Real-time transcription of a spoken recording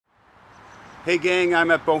Hey gang,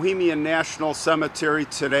 I'm at Bohemian National Cemetery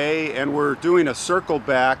today and we're doing a circle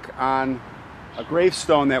back on a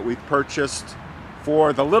gravestone that we purchased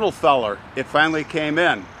for the little feller. It finally came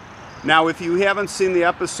in. Now if you haven't seen the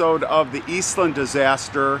episode of the Eastland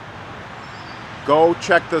Disaster, go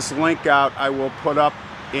check this link out. I will put up,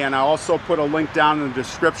 and I also put a link down in the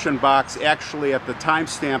description box actually at the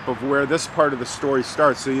timestamp of where this part of the story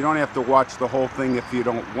starts, so you don't have to watch the whole thing if you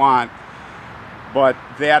don't want. But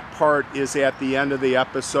that part is at the end of the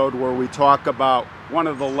episode where we talk about one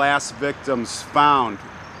of the last victims found.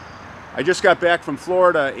 I just got back from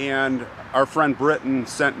Florida and our friend Britton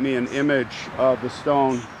sent me an image of the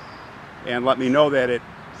stone and let me know that it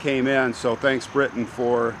came in. So thanks Britton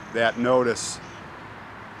for that notice.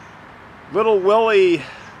 Little Willie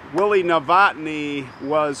Novotny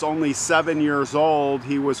was only 7 years old.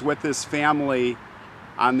 He was with his family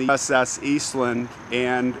on the SS Eastland,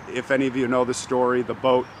 and if any of you know the story, the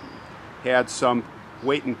boat had some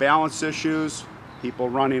weight and balance issues, people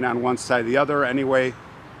running on one side or the other. Anyway,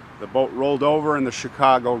 the boat rolled over in the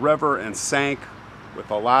Chicago River and sank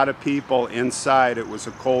with a lot of people inside. It was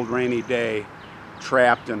a cold, rainy day,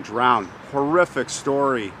 trapped and drowned. Horrific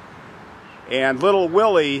story. And little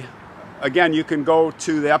Willie, again, you can go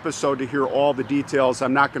to the episode to hear all the details.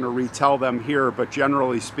 I'm not going to retell them here, but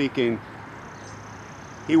generally speaking,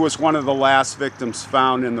 he was one of the last victims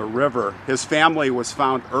found in the river. His family was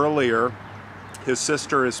found earlier. His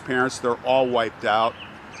sister, his parents, they're all wiped out.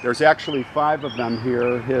 There's actually 5 of them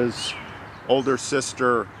here. His older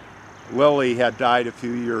sister, Lily, had died a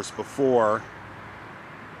few years before.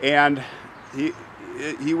 And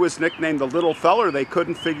he was nicknamed the little feller. They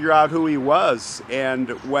couldn't figure out who he was.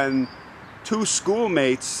 And when 2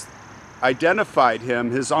 schoolmates identified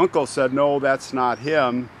him, his uncle said, no, that's not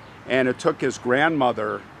him. And it took his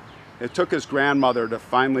grandmother to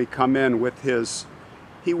finally come in with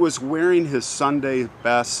he was wearing his Sunday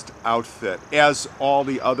best outfit, as all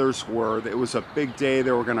the others were. It was a big day.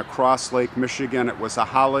 They were going to cross Lake Michigan. It was a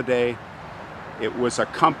holiday. It was a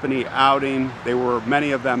company outing. They were,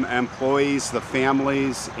 many of them, employees, the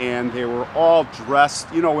families, and they were all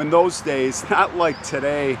dressed, you know, in those days, not like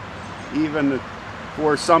today, even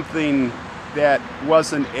for something that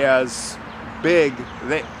wasn't as big,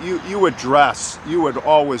 you would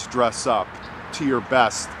always dress up to your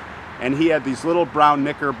best. And he had these little brown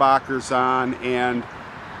knickerbockers on, and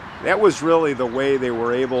that was really the way they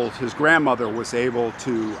were able, his grandmother was able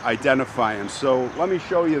to identify him. So let me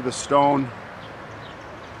show you the stone.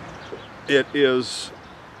 It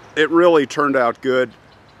really turned out good,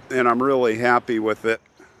 and I'm really happy with it.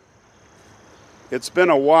 It's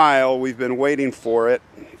been a while. We've been waiting for it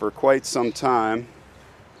for quite some time.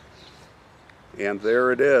 And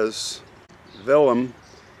there it is, Willie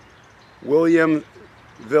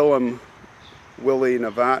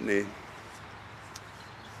Novotny.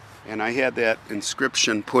 And I had that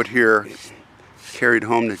inscription put here, carried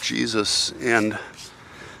home to Jesus. And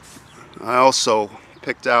I also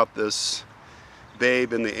picked out this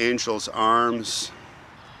babe in the angel's arms.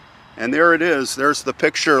 And there it is. There's the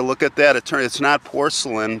picture. Look at that. It's not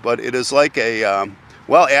porcelain, but it is like a,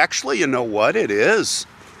 well, actually, you know what? It is.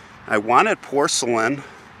 I wanted porcelain,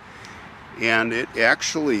 and it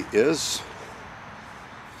actually is.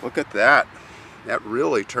 Look at that. That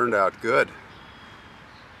really turned out good.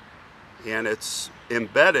 And it's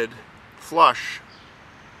embedded flush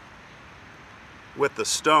with the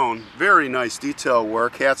stone. Very nice detail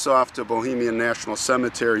work. Hats off to Bohemian National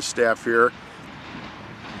Cemetery staff here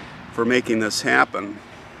for making this happen.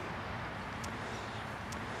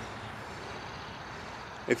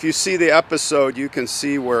 If you see the episode, you can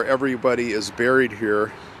see where everybody is buried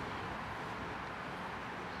here.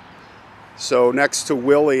 So next to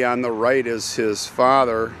Willie on the right is his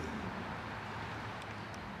father.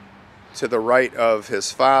 To the right of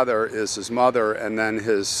his father is his mother, and then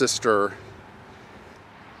his sister,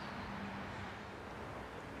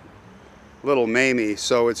 little Mamie.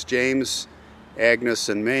 So it's James, Agnes,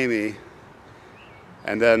 and Mamie.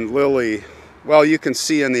 And then Lily, well, you can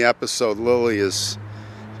see in the episode, Lily is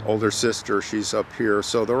older sister, she's up here.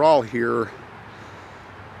 So they're all here.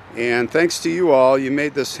 And thanks to you all, you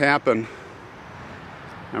made this happen.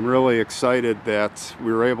 I'm really excited that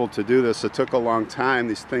we were able to do this. It took a long time.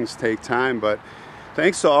 These things take time, but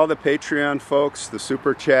thanks to all the Patreon folks, the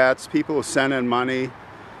super chats, people who sent in money,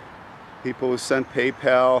 people who sent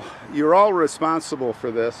PayPal. You're all responsible for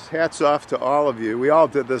this. Hats off to all of you. We all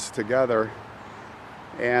did this together.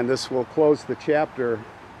 And this will close the chapter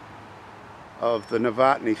of the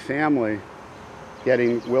Novotny family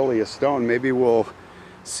getting Willie a stone. Maybe we'll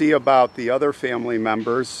see about the other family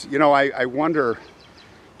members. You know, I wonder,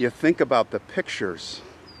 you think about the pictures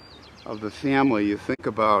of the family, you think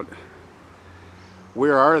about,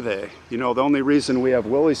 where are they? You know, the only reason we have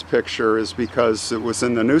Willie's picture is because it was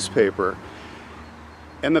in the newspaper.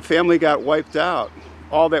 And the family got wiped out.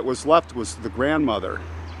 All that was left was the grandmother.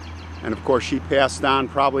 And of course she passed on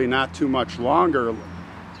probably not too much longer,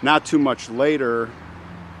 not too much later.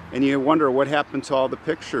 And you wonder what happened to all the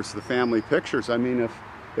pictures, the family pictures. I mean,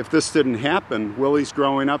 if this didn't happen, Willie's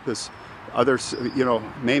growing up, his others, you know,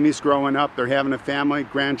 Mamie's growing up, they're having a family,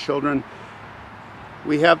 grandchildren.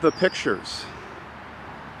 We have the pictures.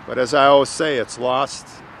 But as I always say, it's lost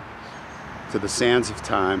to the sands of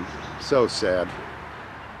time. So sad.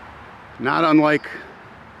 Not unlike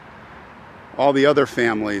all the other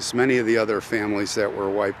families, many of the other families that were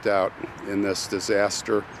wiped out in this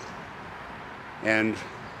disaster. And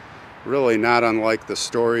really not unlike the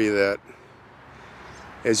story that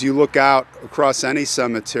as you look out across any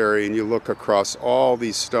cemetery and you look across all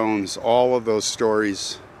these stones, all of those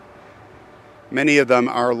stories, many of them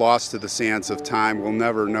are lost to the sands of time. We'll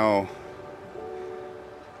never know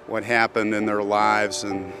what happened in their lives,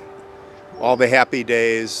 and all the happy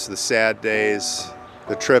days, the sad days,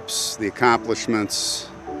 the trips, the accomplishments,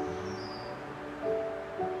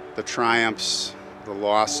 the triumphs, the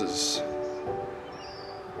losses,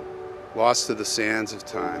 lost to the sands of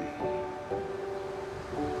time.